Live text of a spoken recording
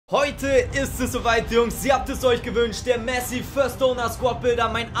Heute ist es soweit, Jungs. Ihr habt es euch gewünscht. Der Messi First Owner Squad Builder,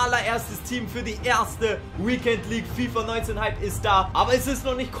 mein allererstes Team für die erste Weekend League FIFA 19 Hype ist da. Aber es ist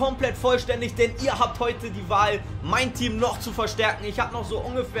noch nicht komplett vollständig, denn ihr habt heute die Wahl, mein Team noch zu verstärken. Ich habe noch so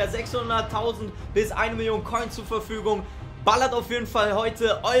ungefähr 600.000 bis 1 Million Coins zur Verfügung. Ballert auf jeden Fall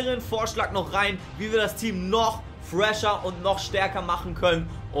heute euren Vorschlag noch rein, wie wir das Team noch fresher und noch stärker machen können.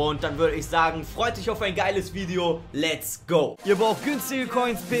 Und dann würde ich sagen, freut euch auf ein geiles Video. Let's go! Ihr braucht günstige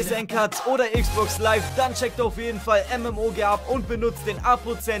Coins, PSN-Cards oder Xbox Live, dann checkt auf jeden Fall MMOG ab und benutzt den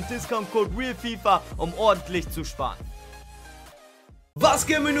 8% Discount-Code RealFIFA, um ordentlich zu sparen. Was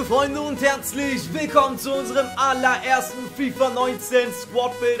geht, meine Freunde, und herzlich willkommen zu unserem allerersten FIFA 19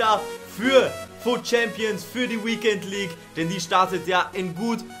 Squad Builder für FUT Champions, für die Weekend League, denn die startet ja in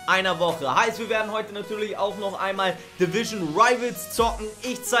gut einer Woche. Heißt, wir werden heute natürlich auch noch einmal Division Rivals zocken.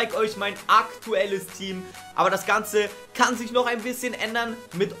 Ich zeige euch mein aktuelles Team, aber das Ganze kann sich noch ein bisschen ändern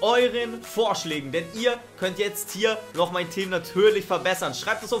mit euren Vorschlägen, denn ihr könnt jetzt hier noch mein Team natürlich verbessern.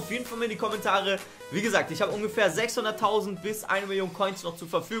 Schreibt das auf jeden Fall mal in die Kommentare. Wie gesagt, ich habe ungefähr 600.000 bis 1 Million Coins noch zur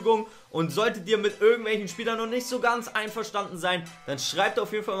Verfügung und solltet ihr mit irgendwelchen Spielern noch nicht so ganz einverstanden sein, dann schreibt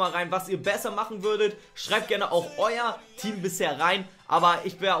auf jeden Fall mal rein, was ihr besser machen würdet. Schreibt gerne auch euer Team bisher rein, aber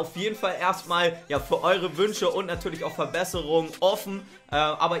ich wäre auf jeden Fall erstmal ja für eure Wünsche und natürlich auch Verbesserungen offen.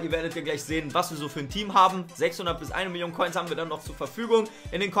 Aber ihr werdet ja gleich sehen, was wir so für ein Team haben. 600 bis 1 Million Coins haben wir dann noch zur Verfügung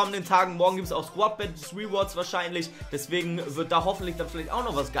in den kommenden Tagen. Morgen gibt es auch Squad Badges Rewards wahrscheinlich. Deswegen wird da hoffentlich dann vielleicht auch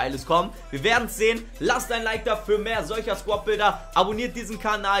noch was Geiles kommen. Wir werden es sehen. Lasst ein Like da für mehr solcher Squad Builder. Abonniert diesen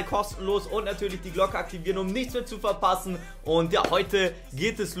Kanal kostenlos und natürlich die Glocke aktivieren, um nichts mehr zu verpassen. Und ja, heute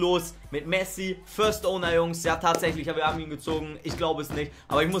geht es los mit Messi, First Owner, Jungs. Ja, tatsächlich, wir haben ihn gezogen. Ich glaube es nicht,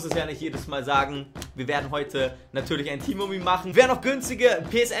 aber ich muss es ja nicht jedes Mal sagen. Wir werden heute natürlich ein Team um ihn machen. Wer noch günstige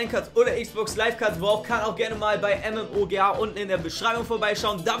PSN-Cards oder Xbox Live-Cards braucht, kann auch gerne mal bei MMOG unten in der Beschreibung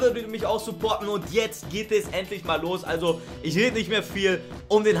vorbeischauen. Da würdet ihr mich auch supporten. Und jetzt geht es endlich mal los. Also, ich rede nicht mehr viel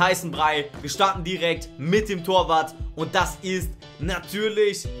um den heißen Brei. Wir starten direkt mit dem Torwart. Und das ist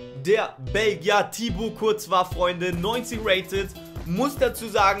natürlich der Belgier Thibaut Courtois, Freunde. 90 rated. Muss dazu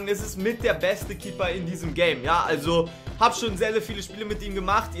sagen, es ist mit der beste Keeper in diesem Game. Ja, also habe schon sehr, sehr viele Spiele mit ihm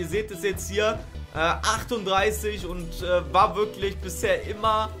gemacht. Ihr seht es jetzt hier. 38 und war wirklich bisher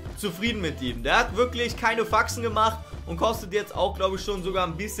immer zufrieden mit ihm. Der hat wirklich keine Faxen gemacht und kostet jetzt auch, glaube ich, schon sogar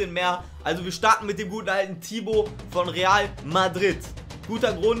ein bisschen mehr. Also wir starten mit dem guten alten Thibaut von Real Madrid.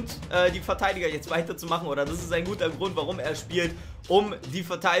 Guter Grund, die Verteidiger jetzt weiterzumachen, oder das ist ein guter Grund, warum er spielt, um die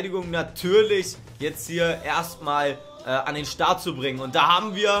Verteidigung natürlich jetzt hier erstmal an den Start zu bringen. Und da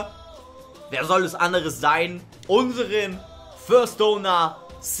haben wir, wer soll es anderes sein, unseren First Owner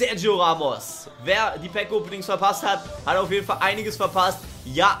Sergio Ramos. Wer die Pack-Openings verpasst hat, hat auf jeden Fall einiges verpasst.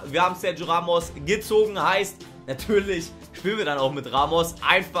 Ja, wir haben Sergio Ramos gezogen, heißt, natürlich spielen wir dann auch mit Ramos.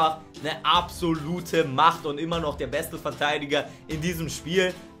 Einfach eine absolute Macht und immer noch der beste Verteidiger in diesem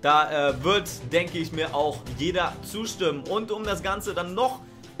Spiel. Da wird, denke ich mir, auch jeder zustimmen. Und um das Ganze dann noch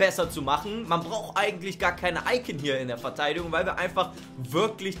besser zu machen, man braucht eigentlich gar keine Icon hier in der Verteidigung, weil wir einfach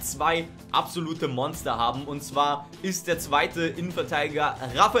wirklich zwei absolute Monster haben. Und zwar ist der zweite Innenverteidiger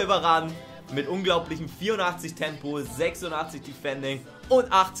Rafael Varane mit unglaublichen 84 Tempo, 86 Defending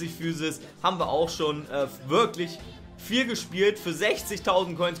und 80 Physis. Haben wir auch schon wirklich viel gespielt, für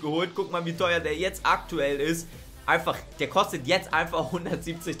 60.000 Coins geholt. Guck mal, wie teuer der jetzt aktuell ist. Einfach, der kostet jetzt einfach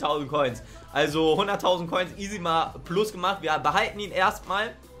 170.000 Coins. Also 100.000 Coins easy mal plus gemacht. Wir behalten ihn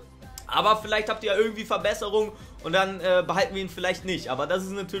erstmal. Aber vielleicht habt ihr ja irgendwie Verbesserungen und dann behalten wir ihn vielleicht nicht. Aber das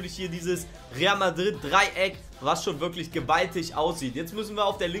ist natürlich hier dieses Real Madrid Dreieck, was schon wirklich gewaltig aussieht. Jetzt müssen wir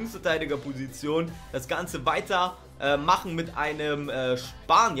auf der Linksverteidigerposition das Ganze weiter machen mit einem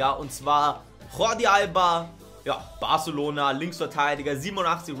Spanier. Und zwar Jordi Alba, ja, Barcelona, Linksverteidiger,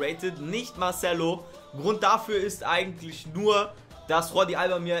 87 rated, nicht Marcelo. Grund dafür ist eigentlich nur, dass Jordi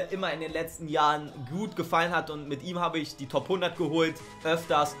Alba mir immer in den letzten Jahren gut gefallen hat und mit ihm habe ich die Top 100 geholt,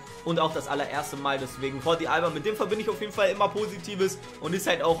 öfters und auch das allererste Mal. Deswegen Jordi Alba, mit dem verbinde ich auf jeden Fall immer Positives und ist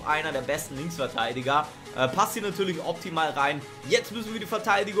halt auch einer der besten Linksverteidiger. Passt hier natürlich optimal rein. Jetzt müssen wir die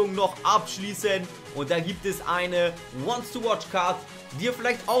Verteidigung noch abschließen und da gibt es eine Wants-to-Watch-Card, die ihr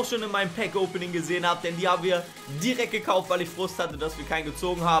vielleicht auch schon in meinem Pack-Opening gesehen habt, denn die haben wir direkt gekauft, weil ich Frust hatte, dass wir keinen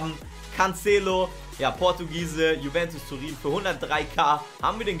gezogen haben. Cancelo, ja, Portugiese, Juventus Turin, für 103k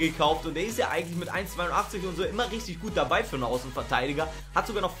haben wir den gekauft und der ist ja eigentlich mit 1,82 und so immer richtig gut dabei für einen Außenverteidiger. Hat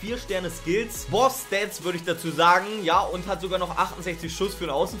sogar noch 4 Sterne Skills, Boss-Stats würde ich dazu sagen, ja, und hat sogar noch 68 Schuss für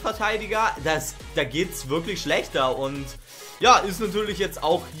einen Außenverteidiger. Da geht's wirklich schlechter und ja, ist natürlich jetzt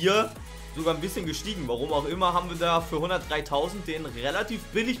auch hier sogar ein bisschen gestiegen. Warum auch immer haben wir da für 103.000 den relativ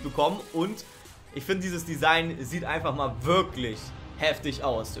billig bekommen und ich finde, dieses Design sieht einfach mal wirklich heftig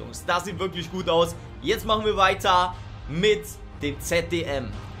aus, Jungs. Das sieht wirklich gut aus. Jetzt machen wir weiter mit dem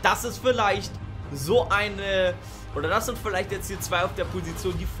ZDM. Das ist vielleicht so eine, oder das sind vielleicht jetzt hier zwei auf der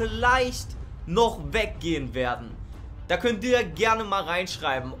Position, die vielleicht noch weggehen werden. Da könnt ihr gerne mal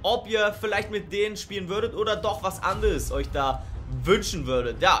reinschreiben, ob ihr vielleicht mit denen spielen würdet oder doch was anderes euch da wünschen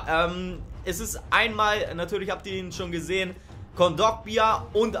würdet. Ja, es ist einmal, natürlich habt ihr ihn schon gesehen, Kondogbia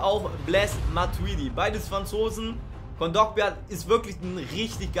und auch Blaise Matuidi. Beides Franzosen. Kondogbia ist wirklich ein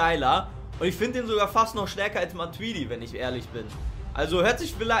richtig geiler. Und ich finde ihn sogar fast noch stärker als Matuidi, wenn ich ehrlich bin. Also hört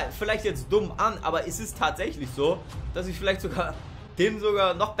sich vielleicht jetzt dumm an, aber es ist tatsächlich so, dass ich vielleicht sogar den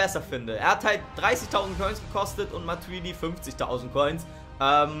sogar noch besser finde. Er hat halt 30.000 Coins gekostet und Matuidi 50.000 Coins.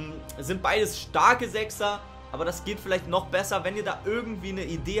 Sind beides starke Sechser. Aber das geht vielleicht noch besser, wenn ihr da irgendwie eine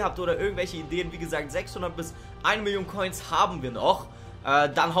Idee habt oder irgendwelche Ideen. Wie gesagt, 600 bis 1 Million Coins haben wir noch.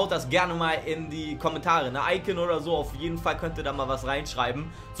 Dann haut das gerne mal in die Kommentare. Eine Icon oder so, auf jeden Fall könnt ihr da mal was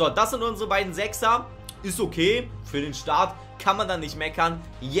reinschreiben. So, das sind unsere beiden Sechser. Ist okay, für den Start kann man dann nicht meckern.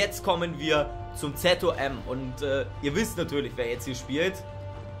 Jetzt kommen wir zum ZOM. Und ihr wisst natürlich, wer jetzt hier spielt.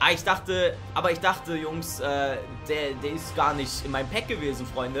 Ich dachte, Jungs, der ist gar nicht in meinem Pack gewesen,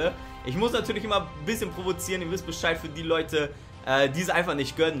 Freunde. Ich muss natürlich immer ein bisschen provozieren, ihr wisst Bescheid, für die Leute, die es einfach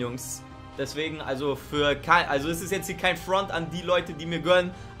nicht gönnen, Jungs. Deswegen, also es ist jetzt hier kein Front an die Leute, die mir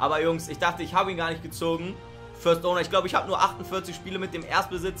gönnen. Aber Jungs, ich dachte, ich habe ihn gar nicht gezogen. First Owner, ich glaube, ich habe nur 48 Spiele mit dem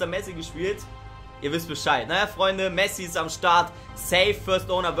Erstbesitzer Messi gespielt. Ihr wisst Bescheid, ne, Freunde, Messi ist am Start. Safe, First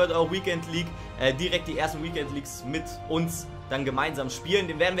Owner wird auch Weekend League, direkt die ersten Weekend Leagues mit uns dann gemeinsam spielen.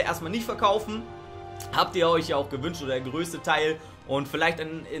 Den werden wir erstmal nicht verkaufen. Habt ihr euch ja auch gewünscht, oder der größte Teil. Und vielleicht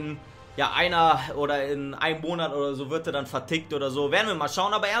in einem Monat oder so wird er dann vertickt oder so. Werden wir mal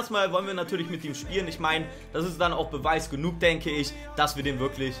schauen. Aber erstmal wollen wir natürlich mit ihm spielen. Ich meine, das ist dann auch Beweis genug, denke ich, dass wir den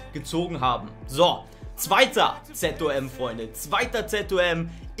wirklich gezogen haben. So, zweiter ZOM, Freunde. Zweiter ZOM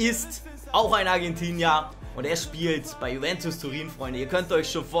ist auch ein Argentinier. Und er spielt bei Juventus Turin, Freunde. Ihr könnt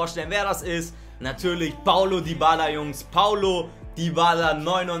euch schon vorstellen, wer das ist. Natürlich Paulo Dybala, Jungs. Paulo Dybala,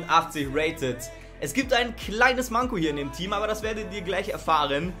 89 rated. Es gibt ein kleines Manko hier in dem Team, aber das werdet ihr gleich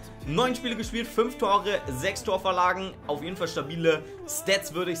erfahren. 9 Spiele gespielt, 5 Tore, 6 Torvorlagen. Auf jeden Fall stabile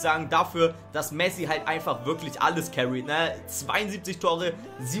Stats, würde ich sagen, dafür, dass Messi halt einfach wirklich alles carried. Ne? 72 Tore,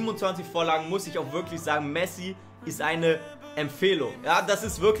 27 Vorlagen, muss ich auch wirklich sagen. Messi ist eine Empfehlung. Ja, das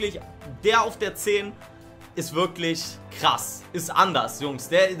ist wirklich, der auf der 10 ist wirklich krass. Ist anders, Jungs.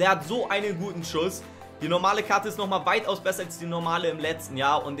 Der hat so einen guten Schuss. Die normale Karte ist nochmal weitaus besser als die normale im letzten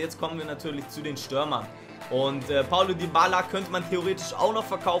Jahr. Und jetzt kommen wir natürlich zu den Stürmern. Und Paulo Dybala könnte man theoretisch auch noch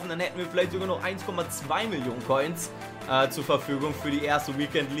verkaufen. Dann hätten wir vielleicht sogar noch 1,2 Millionen Coins zur Verfügung für die erste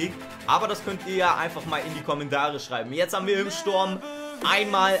Weekend League. Aber das könnt ihr ja einfach mal in die Kommentare schreiben. Jetzt haben wir im Sturm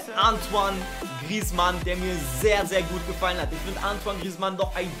einmal Antoine Griezmann, der mir sehr, sehr gut gefallen hat. Ich finde Antoine Griezmann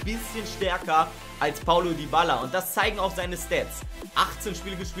doch ein bisschen stärker als Paulo Dybala. Und das zeigen auch seine Stats. 18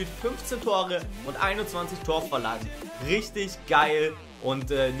 Spiele gespielt, 15 Tore und 21 Torvorlagen. Richtig geil und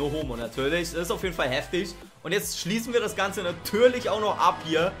no homo natürlich. Das ist auf jeden Fall heftig. Und jetzt schließen wir das Ganze natürlich auch noch ab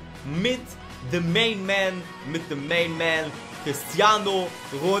hier mit dem Main Man, Cristiano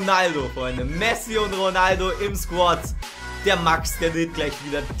Ronaldo, Freunde. Messi und Ronaldo im Squad. Der Max, der wird gleich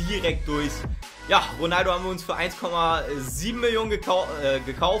wieder direkt durch. Ja, Ronaldo haben wir uns für 1,7 Millionen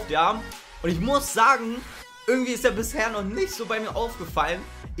gekauft, ja. Und ich muss sagen, irgendwie ist er bisher noch nicht so bei mir aufgefallen.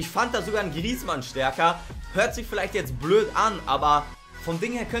 Ich fand da sogar einen Griezmann stärker. Hört sich vielleicht jetzt blöd an, aber vom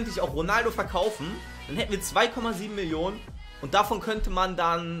Ding her könnte ich auch Ronaldo verkaufen. Dann hätten wir 2,7 Millionen. Und davon könnte man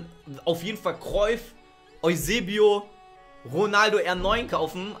dann auf jeden Fall Cruyff, Eusebio, Ronaldo R9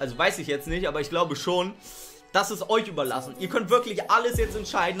 kaufen. Also weiß ich jetzt nicht, aber ich glaube schon. Das ist euch überlassen. Ihr könnt wirklich alles jetzt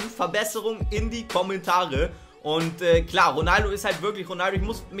entscheiden. Verbesserung in die Kommentare. Und klar, Ronaldo ist halt wirklich Ronaldo. Ich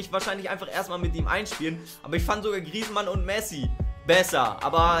muss mich wahrscheinlich einfach erstmal mit ihm einspielen. Aber ich fand sogar Griezmann und Messi besser.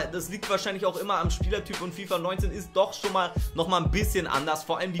 Aber das liegt wahrscheinlich auch immer am Spielertyp. Und FIFA 19 ist doch schon mal nochmal ein bisschen anders.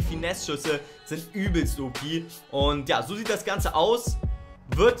 Vor allem die Finesse-Schüsse sind übelst OP. Und ja, so sieht das Ganze aus.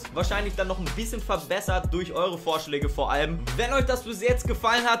 Wird wahrscheinlich dann noch ein bisschen verbessert durch eure Vorschläge vor allem. Wenn euch das bis jetzt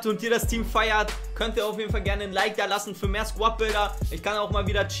gefallen hat und ihr das Team feiert, könnt ihr auf jeden Fall gerne ein Like da lassen für mehr Squad-Bilder. Ich kann auch mal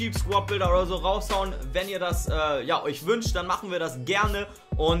wieder cheap Squad-Bilder oder so raushauen. Wenn ihr das ja, euch wünscht, dann machen wir das gerne.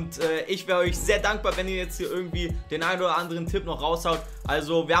 Und ich wäre euch sehr dankbar, wenn ihr jetzt hier irgendwie den einen oder anderen Tipp noch raushaut.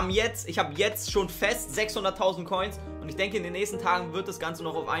 Also wir haben jetzt, ich habe jetzt schon fest 600.000 Coins. Und ich denke, in den nächsten Tagen wird das Ganze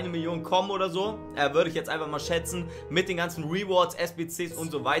noch auf 1 Million kommen oder so. Würde ich jetzt einfach mal schätzen. Mit den ganzen Rewards, SBCs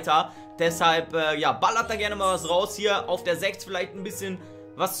und so weiter. Deshalb, ja, ballert da gerne mal was raus hier. Auf der 6 vielleicht ein bisschen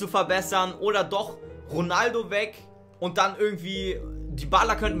was zu verbessern. Oder doch Ronaldo weg. Und dann irgendwie die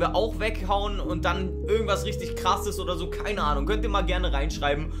Baller könnten wir auch weghauen und dann irgendwas richtig krasses oder so, keine Ahnung, könnt ihr mal gerne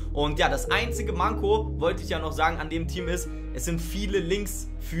reinschreiben. Und ja, das einzige Manko, wollte ich ja noch sagen, an dem Team ist, es sind viele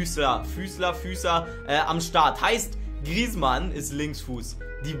Linksfüßler am Start. Heißt, Griezmann ist Linksfuß,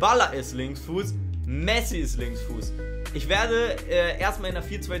 Dybala ist Linksfuß, Messi ist Linksfuß. Ich werde erstmal in der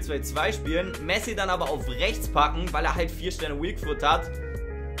 4-2-2-2 spielen, Messi dann aber auf rechts packen, weil er halt 4 Sterne Weak Foot hat.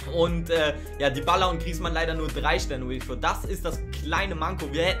 Und ja, Dybala und Griezmann leider nur 3 Sterne Weak Foot. Das ist das kleine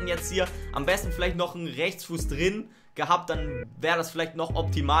Manko. Wir hätten jetzt hier am besten vielleicht noch einen Rechtsfuß drin gehabt, dann wäre das vielleicht noch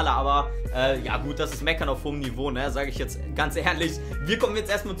optimaler, aber ja gut, das ist Meckern auf hohem Niveau, ne, sage ich jetzt ganz ehrlich. Wir kommen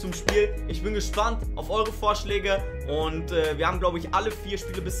jetzt erstmal zum Spiel. Ich bin gespannt auf eure Vorschläge und wir haben, glaube ich, alle 4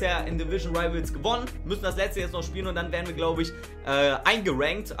 Spiele bisher in Division Rivals gewonnen, müssen das letzte jetzt noch spielen und dann werden wir, glaube ich,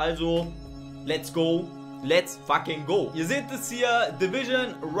 eingerankt, also let's go. Let's fucking go. Ihr seht es hier,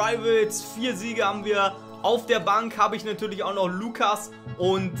 Division Rivals, 4 Siege haben wir. Auf der Bank habe ich natürlich auch noch Lukas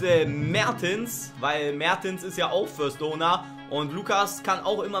und Mertens, weil Mertens ist ja auch First Owner und Lukas kann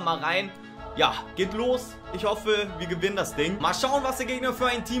auch immer mal rein. Ja, geht los. Ich hoffe, wir gewinnen das Ding. Mal schauen, was der Gegner für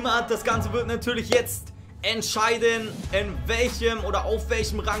ein Team hat. Das Ganze wird natürlich jetzt entscheiden, in welchem oder auf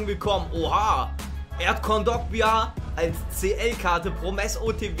welchem Rang wir kommen. Oha, er hat Kondogbia als CL-Karte, Promes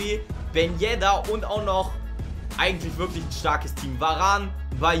OTW, Wenn Ihr und auch noch eigentlich wirklich ein starkes Team. Varane,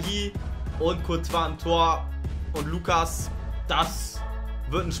 Bailly und Courtois im Tor und Lukas. Das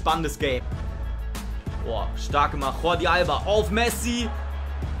wird ein spannendes Game. Boah, stark gemacht. Jordi Alba auf Messi.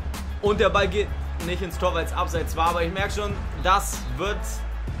 Und der Ball geht nicht ins Tor, weil es abseits war. Aber ich merke schon, das wird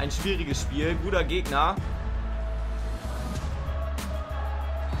ein schwieriges Spiel. Guter Gegner.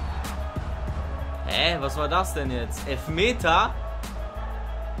 Hä? Was war das denn jetzt? Elfmeter?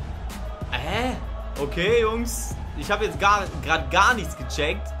 Hä? Okay, Jungs. Ich habe jetzt gerade gar nichts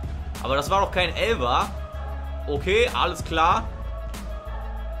gecheckt. Aber das war doch kein Elfer. Okay, alles klar.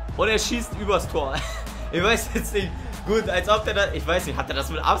 Und er schießt übers Tor. Ich weiß jetzt nicht. Gut, als ob der da... Ich weiß nicht, hat er das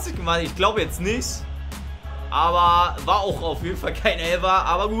mit Absicht gemacht? Ich glaube jetzt nicht. Aber war auch auf jeden Fall kein Elfer.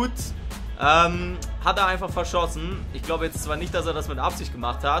 Aber gut. Hat er einfach verschossen. Ich glaube jetzt zwar nicht, dass er das mit Absicht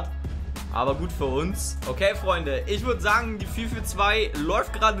gemacht hat. Aber gut für uns. Okay, Freunde. Ich würde sagen, die 4-4-2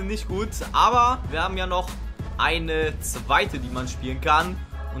 läuft gerade nicht gut. Aber wir haben ja noch eine zweite, die man spielen kann.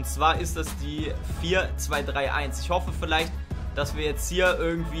 Und zwar ist das die 4-2-3-1. Ich hoffe vielleicht, dass wir jetzt hier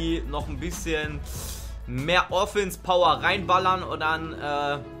irgendwie noch ein bisschen mehr Offense-Power reinballern. Und dann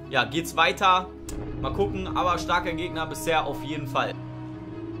ja, geht's weiter. Mal gucken. Aber starker Gegner bisher auf jeden Fall.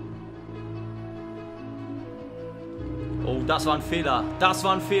 Oh, das war ein Fehler. Das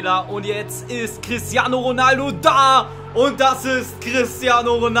war ein Fehler. Und jetzt ist Cristiano Ronaldo da. Und das ist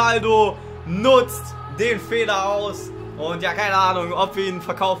Cristiano Ronaldo. Nutzt den Fehler aus. Und ja, keine Ahnung, ob wir ihn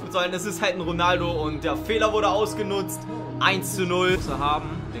verkaufen sollen. Es ist halt ein Ronaldo. Und der Fehler wurde ausgenutzt. 1:0.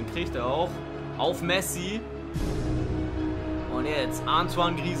 Den kriegt er auch. Auf Messi. Und jetzt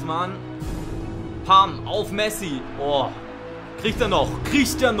Antoine Griezmann. Pam, auf Messi. Oh, kriegt er noch.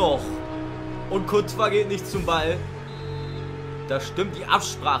 Kriegt er noch. Und Courtois geht nicht zum Ball. Da stimmt die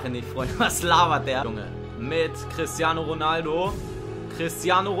Absprache nicht, Freunde. Was labert der Junge? Mit Cristiano Ronaldo.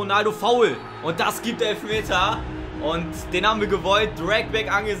 Cristiano Ronaldo faul. Und das gibt Elfmeter. Und den haben wir gewollt.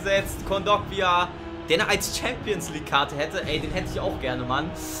 Dragback angesetzt. Kondogbia. Den er als Champions League Karte hätte. Ey, den hätte ich auch gerne, Mann.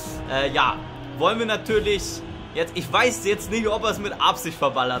 Ja, wollen wir natürlich jetzt... Ich weiß jetzt nicht, ob er es mit Absicht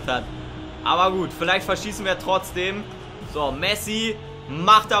verballert hat. Aber gut, vielleicht verschießen wir trotzdem. So, Messi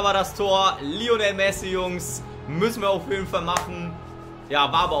macht aber das Tor. Lionel Messi, Jungs. Müssen wir auf jeden Fall machen.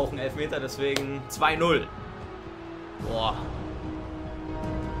 Ja, war aber auch ein Elfmeter, deswegen 2:0. Boah.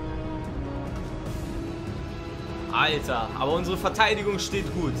 Alter, aber unsere Verteidigung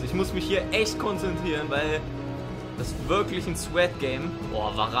steht gut. Ich muss mich hier echt konzentrieren, weil das ist wirklich ein Sweat-Game.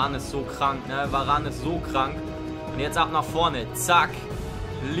 Boah, Varane ist so krank, ne? Varane ist so krank. Und jetzt ab nach vorne. Zack.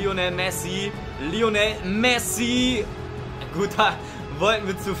 Lionel Messi. Lionel Messi. Gut, da wollten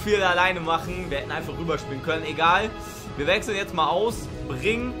wir zu viel alleine machen. Wir hätten einfach rüberspielen können. Egal. Wir wechseln jetzt mal aus.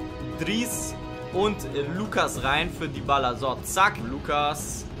 Bringen Dries und Lukas rein für die Baller. So, zack.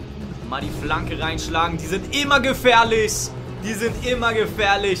 Lukas. Mal die Flanke reinschlagen. Die sind immer gefährlich. Die sind immer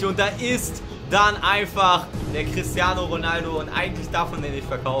gefährlich. Und da ist dann einfach der Cristiano Ronaldo. Und eigentlich darf man den nicht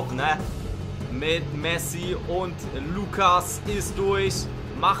verkaufen, ne? Mit Messi und Lukas ist durch.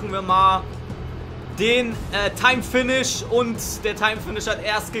 Machen wir mal den Time Finish. Und der Time Finish hat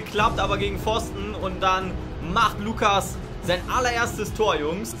erst geklappt, aber gegen Pfosten. Und dann macht Lukas sein allererstes Tor,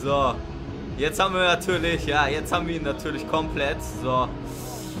 Jungs. So, jetzt haben wir natürlich, ja, jetzt haben wir ihn natürlich komplett. So,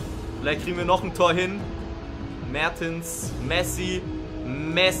 vielleicht kriegen wir noch ein Tor hin. Mertens, Messi,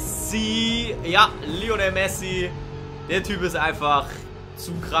 ja, Lionel Messi. Der Typ ist einfach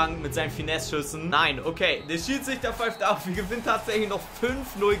zu krank mit seinen Finesse-Schüssen. Nein, okay. Der Schiedsrichter pfeift ab. Wir gewinnen tatsächlich noch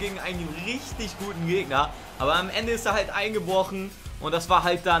 5-0 gegen einen richtig guten Gegner. Aber am Ende ist er halt eingebrochen. Und das war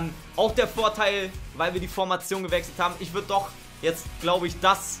halt dann auch der Vorteil, weil wir die Formation gewechselt haben. Ich würde doch jetzt, glaube ich,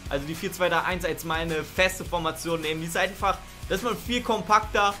 also die 4-2-3-1 als meine feste Formation nehmen. Die ist einfach, das ist man viel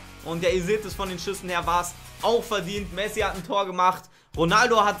kompakter. Und ja, ihr seht es von den Schüssen her, war es auch verdient. Messi hat ein Tor gemacht.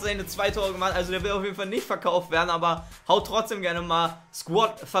 Ronaldo hat seine 2 Tore gemacht, also der will auf jeden Fall nicht verkauft werden, aber haut trotzdem gerne mal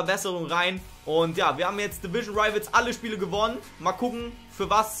Squad-Verbesserung rein. Und ja, wir haben jetzt Division Rivals alle Spiele gewonnen. Mal gucken, für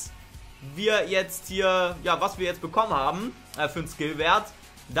was wir jetzt hier, ja, was wir jetzt bekommen haben, für einen Skillwert.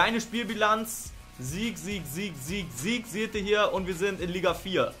 Deine Spielbilanz, Sieg, Sieg, Sieg, Sieg, Sieg, seht ihr hier, und wir sind in Liga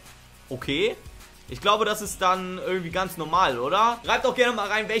 4. Okay. Ich glaube, das ist dann irgendwie ganz normal, oder? Schreibt auch gerne mal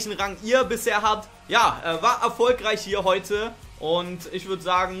rein, welchen Rang ihr bisher habt. Ja, war erfolgreich hier heute. Und ich würde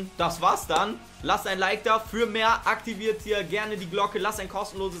sagen, das war's dann. Lasst ein Like da für mehr, aktiviert hier gerne die Glocke, lasst ein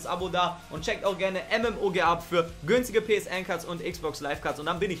kostenloses Abo da und checkt auch gerne MMOG ab für günstige PSN-Cards und Xbox Live-Cards. Und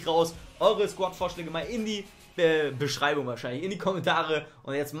dann bin ich raus. Eure Squad-Vorschläge mal in die Beschreibung wahrscheinlich, in die Kommentare.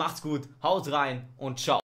 Und jetzt macht's gut, haut rein und ciao.